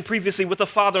I mentioned previously with the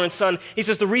father and son. He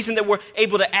says the reason that we're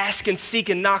able to ask and seek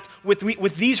and knock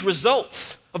with these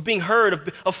results of being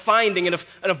heard, of finding, and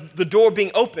of the door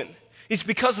being open is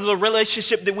because of the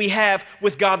relationship that we have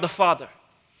with God the Father.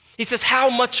 He says, how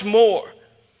much more?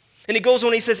 And he goes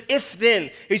on, he says, if then,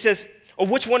 he says, or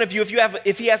which one of you,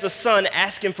 if he has a son,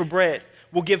 ask him for bread,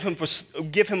 will give him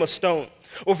a stone.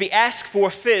 Or if he asks for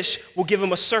a fish, will give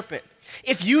him a serpent.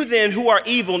 If you then, who are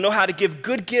evil, know how to give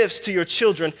good gifts to your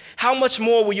children, how much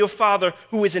more will your Father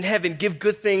who is in heaven give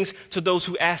good things to those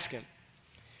who ask him?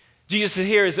 Jesus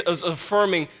here is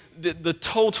affirming the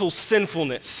total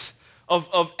sinfulness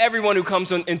of everyone who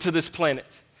comes into this planet.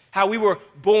 How we were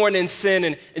born in sin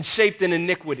and shaped in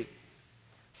iniquity.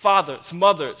 Fathers,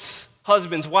 mothers,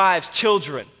 husbands, wives,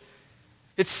 children.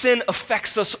 That sin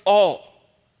affects us all.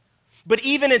 But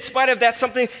even in spite of that,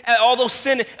 although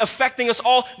sin affecting us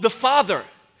all, the Father,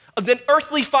 the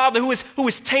earthly Father who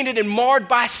is tainted and marred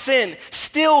by sin,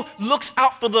 still looks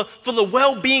out for the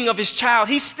well-being of his child.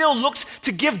 He still looks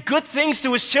to give good things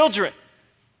to his children.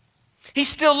 He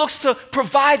still looks to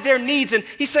provide their needs. And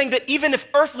he's saying that even if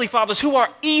earthly fathers who are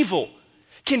evil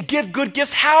can give good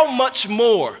gifts, how much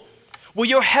more will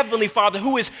your heavenly Father,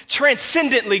 who is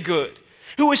transcendently good,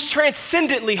 who is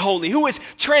transcendently holy, who is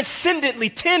transcendently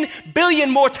 10 billion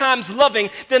more times loving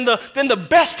than the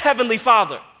best heavenly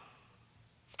Father,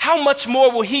 how much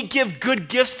more will he give good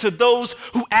gifts to those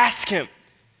who ask him?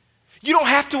 You don't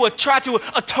have to try to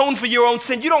atone for your own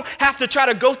sin. You don't have to try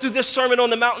to go through this Sermon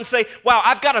on the Mount and say, wow,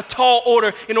 I've got a tall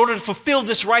order in order to fulfill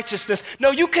this righteousness.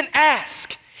 No, you can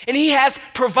ask, and he has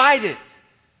provided.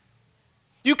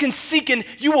 You can seek and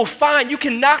you will find. You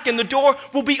can knock and the door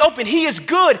will be open. He is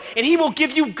good, and he will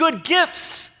give you good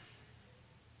gifts.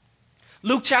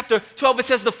 Luke chapter 12, it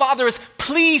says the Father is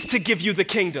pleased to give you the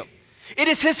kingdom. It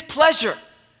is his pleasure.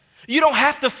 You don't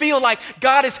have to feel like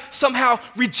God is somehow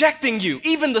rejecting you.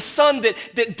 Even the son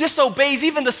that disobeys,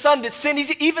 even the son that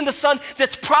sins, even the son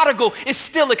that's prodigal is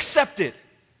still accepted.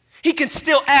 He can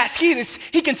still ask,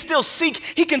 he can still seek,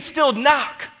 he can still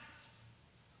knock.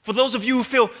 For those of you who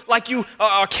feel like you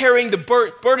are carrying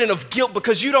the burden of guilt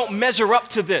because you don't measure up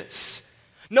to this,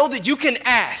 know that you can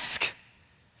ask.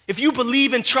 If you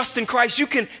believe and trust in Christ, you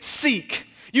can seek,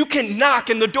 you can knock,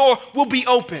 and the door will be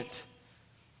opened.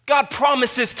 God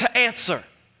promises to answer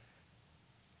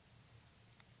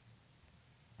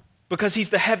because he's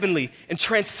the heavenly and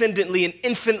transcendently and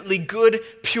infinitely good,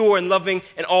 pure, and loving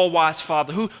and all-wise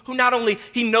Father who not only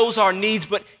he knows our needs,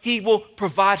 but he will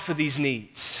provide for these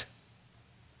needs.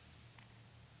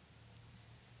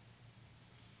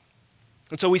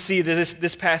 And so we see that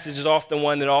this passage is often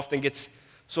one that often gets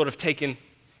sort of taken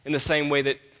in the same way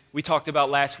that we talked about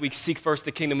last week. Seek first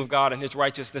the kingdom of God and his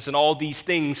righteousness, and all these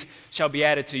things shall be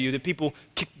added to you. That people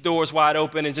kick doors wide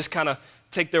open and just kind of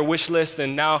take their wish list,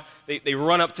 and now they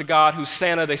run up to God, who's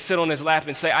Santa. They sit on his lap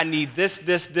and say, I need this,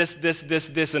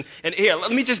 and here,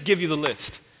 let me just give you the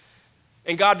list.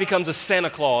 And God becomes a Santa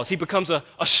Claus. He becomes a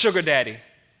sugar daddy.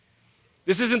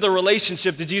 This isn't the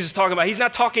relationship that Jesus is talking about. He's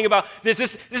not talking about this.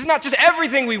 This is not just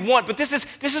everything we want, but this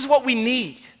is what we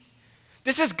need.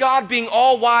 This is God being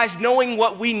all wise, knowing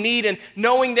what we need and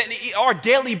knowing that our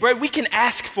daily bread, we can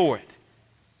ask for it.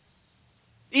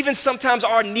 Even sometimes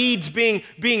our needs being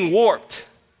warped.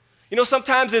 You know,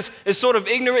 sometimes as sort of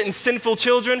ignorant and sinful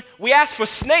children, we ask for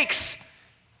snakes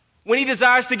when he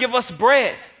desires to give us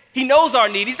bread. He knows our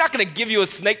need. He's not going to give you a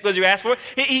snake because you ask for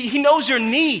it. He knows your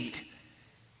need.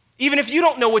 Even if you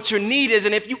don't know what your need is,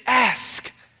 and if you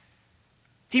ask,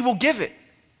 he will give it.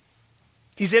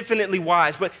 He's infinitely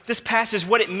wise. But this passage,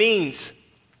 what it means,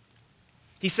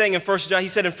 he's saying in 1 John, he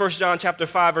said in 1 John chapter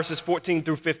 5, verses 14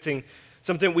 through 15,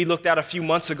 something we looked at a few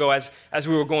months ago as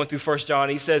we were going through 1 John.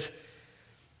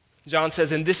 John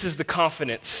says, and this is the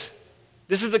confidence.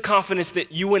 This is the confidence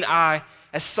that you and I,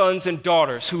 as sons and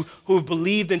daughters who have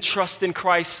believed and trust in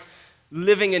Christ,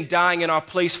 living and dying in our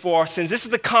place for our sins. This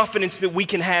is the confidence that we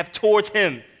can have towards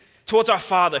him, towards our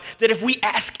Father, that if we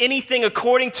ask anything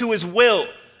according to his will,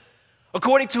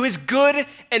 according to his good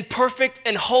and perfect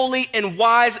and holy and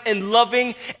wise and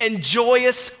loving and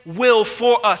joyous will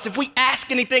for us, if we ask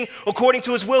anything according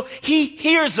to his will, he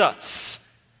hears us.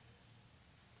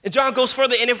 And John goes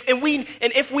further, and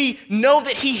if we know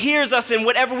that he hears us in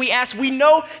whatever we ask, we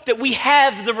know that we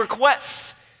have the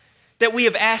requests that we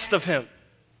have asked of him.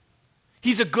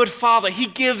 He's a good Father. He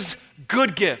gives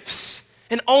good gifts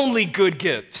and only good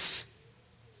gifts.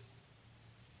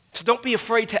 So don't be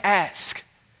afraid to ask.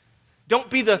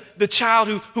 Don't be the child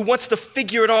who wants to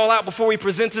figure it all out before he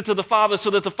presents it to the Father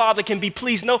so that the Father can be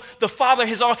pleased. No, the Father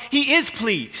he is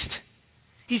pleased.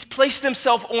 He's placed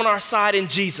himself on our side in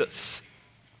Jesus.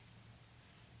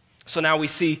 So now we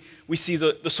see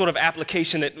the sort of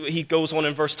application that he goes on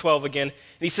in verse 12 again. And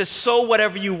he says, so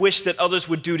whatever you wish that others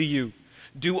would do to you,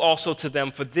 do also to them,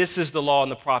 for this is the law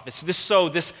and the prophets.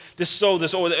 Or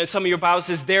some of your Bible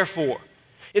says, therefore.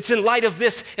 It's in light of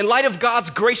this, in light of God's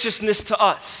graciousness to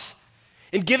us,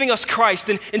 in giving us Christ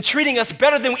and treating us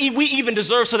better than we even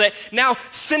deserve, so that now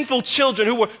sinful children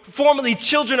who were formerly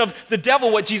children of the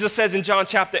devil, what Jesus says in John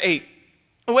chapter 8,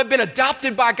 who have been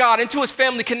adopted by God into his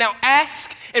family, can now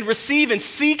ask and receive and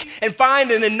seek and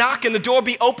find and then knock and the door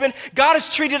be open. God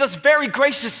has treated us very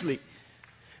graciously,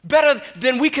 better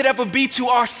than we could ever be to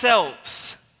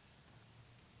ourselves.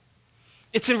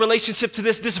 It's in relationship to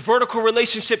this vertical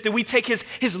relationship that we take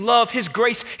his love, his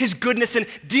grace, his goodness, and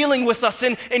dealing with us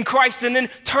in Christ, and then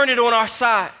turn it on our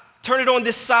side, turn it on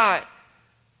this side,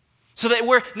 so that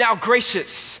we're now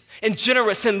gracious and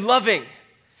generous and loving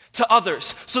to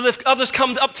others. So that if others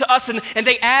come up to us and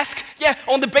they ask,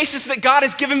 on the basis that God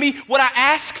has given me what I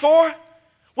ask for,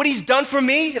 what he's done for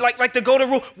me, like the golden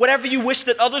rule, whatever you wish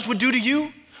that others would do to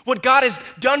you, what God has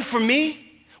done for me,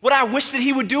 what I wish that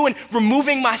he would do in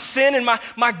removing my sin and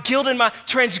my guilt and my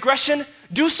transgression,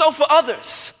 do so for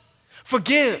others.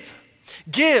 Forgive,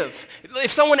 give.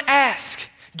 If someone asks,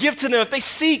 give to them. If they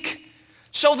seek,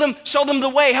 Show them the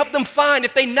way. Help them find.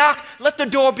 If they knock, let the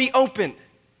door be open.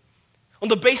 On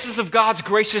the basis of God's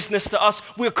graciousness to us,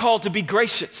 we're called to be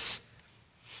gracious.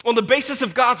 On the basis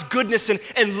of God's goodness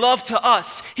and love to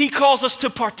us, He calls us to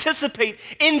participate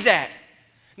in that.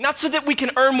 Not so that we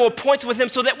can earn more points with Him,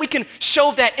 so that we can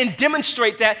show that and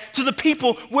demonstrate that to the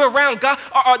people we're around. God,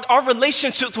 our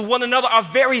relationships with one another are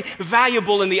very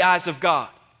valuable in the eyes of God.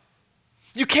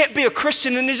 You can't be a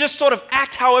Christian and just sort of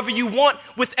act however you want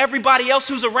with everybody else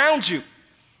who's around you.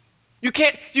 You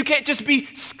can't just be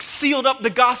sealed up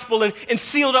the gospel and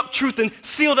sealed up truth and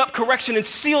sealed up correction and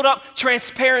sealed up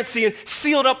transparency and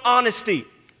sealed up honesty.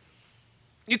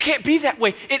 You can't be that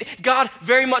way. God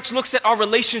very much looks at our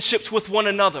relationships with one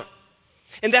another.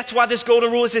 And that's why this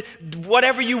golden rule is that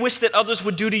whatever you wish that others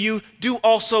would do to you, do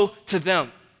also to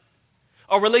them.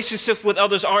 Our relationships with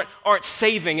others aren't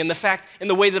saving in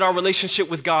the way that our relationship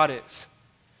with God is.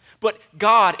 But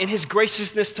God, in His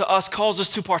graciousness to us, calls us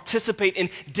to participate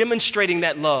in demonstrating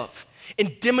that love,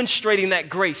 in demonstrating that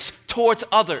grace towards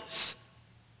others.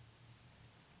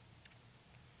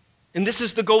 And this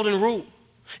is the golden rule.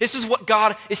 This is what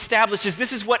God establishes.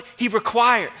 This is what He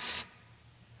requires.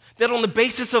 That on the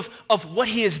basis of what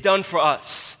He has done for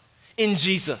us in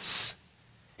Jesus,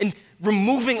 in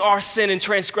removing our sin and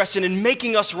transgression and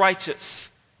making us righteous,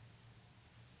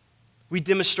 we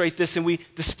demonstrate this and we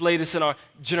display this in our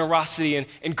generosity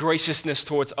and graciousness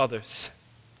towards others.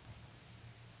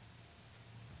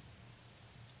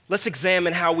 Let's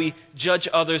examine how we judge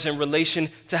others in relation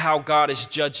to how God has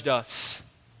judged us.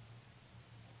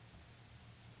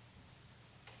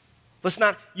 Let's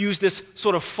not use this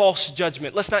sort of false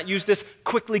judgment. Let's not use this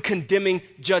quickly condemning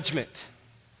judgment.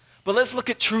 But let's look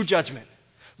at true judgment.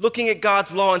 Looking at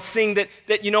God's law and seeing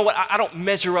that you know what, I don't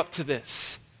measure up to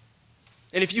this.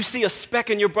 And if you see a speck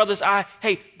in your brother's eye,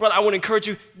 hey, brother, I want to encourage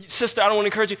you. Sister, I don't want to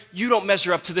encourage you. You don't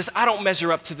measure up to this. I don't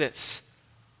measure up to this.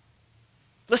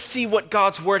 Let's see what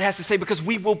God's word has to say, because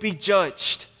we will be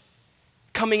judged.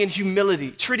 Coming in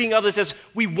humility, treating others as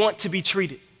we want to be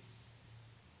treated.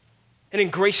 And in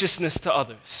graciousness to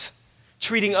others,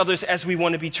 treating others as we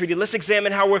want to be treated. Let's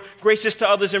examine how we're gracious to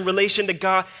others in relation to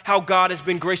God, how God has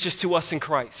been gracious to us in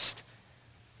Christ.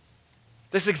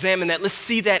 Let's examine that. Let's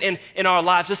see that in our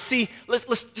lives.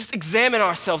 Let's just examine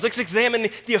ourselves. Let's examine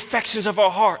the affections of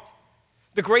our heart.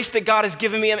 The grace that God has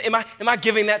given me, am I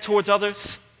giving that towards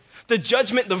others? The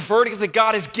judgment, the verdict that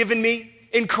God has given me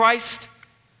in Christ,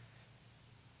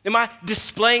 am I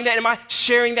displaying that? Am I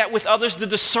sharing that with others? The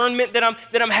discernment that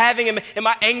I'm having? Am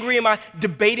I angry? Am I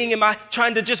debating? Am I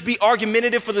trying to just be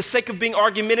argumentative for the sake of being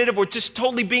argumentative, or just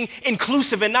totally being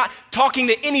inclusive and not talking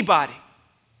to anybody?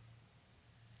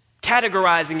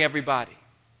 Categorizing everybody?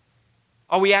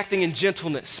 Are we acting in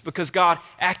gentleness because God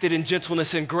acted in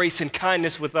gentleness and grace and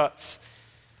kindness with us?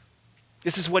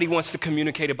 This is what He wants to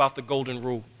communicate about the golden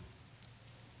rule.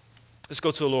 Let's go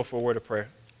to the Lord for a word of prayer.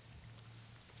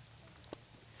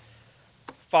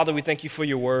 Father, we thank You for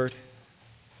Your word.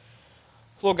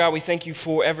 Lord God, we thank You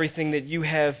for everything that You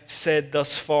have said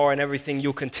thus far and everything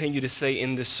You'll continue to say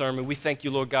in this sermon. We thank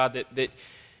You, Lord God, that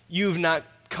You've not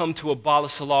come to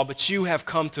abolish the law, but You have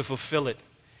come to fulfill it.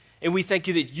 And we thank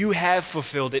You that You have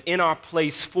fulfilled it in our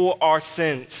place for our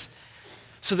sins,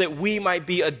 so that we might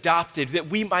be adopted, that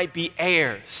we might be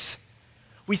heirs.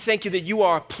 We thank You that You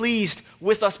are pleased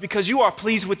with us because You are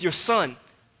pleased with Your Son.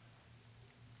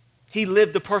 He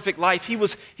lived the perfect life.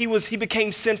 He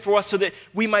became sin for us so that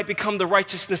we might become the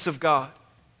righteousness of God,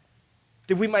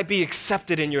 that we might be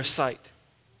accepted in Your sight.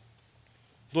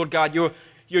 Lord God, Your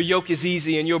yoke is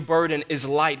easy and Your burden is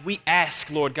light. We ask,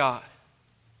 Lord God,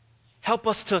 help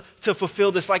us to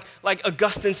fulfill this. Like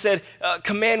Augustine said,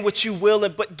 command what You will,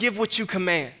 but give what You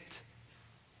command.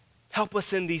 Help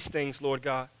us in these things, Lord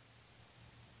God.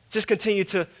 Just continue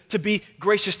to be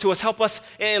gracious to us. Help us,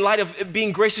 in light of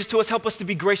being gracious to us, help us to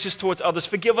be gracious towards others.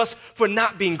 Forgive us for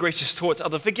not being gracious towards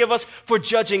others. Forgive us for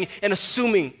judging and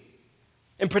assuming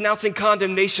and pronouncing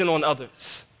condemnation on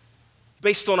others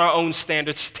based on our own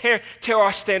standards. Tear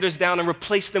our standards down and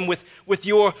replace them with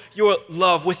your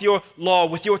love, with Your law,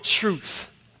 with Your truth.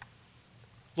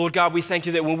 Lord God, we thank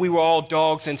You that when we were all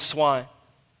dogs and swine,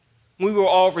 we were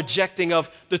all rejecting of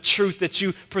the truth that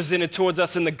You presented towards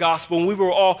us in the gospel, and we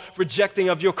were all rejecting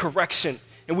of Your correction,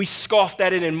 and we scoffed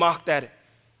at it and mocked at it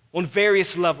on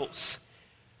various levels.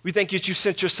 We thank You that You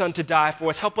sent Your Son to die for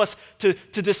us. Help us to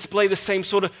display the same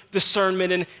sort of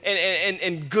discernment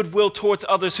and goodwill towards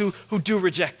others who do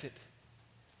reject it.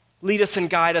 Lead us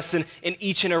and guide us in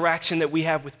each interaction that we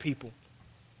have with people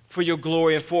for Your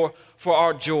glory and for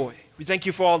our joy. We thank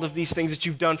You for all of these things that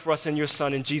You've done for us in Your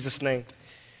Son. In Jesus' name,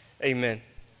 amen.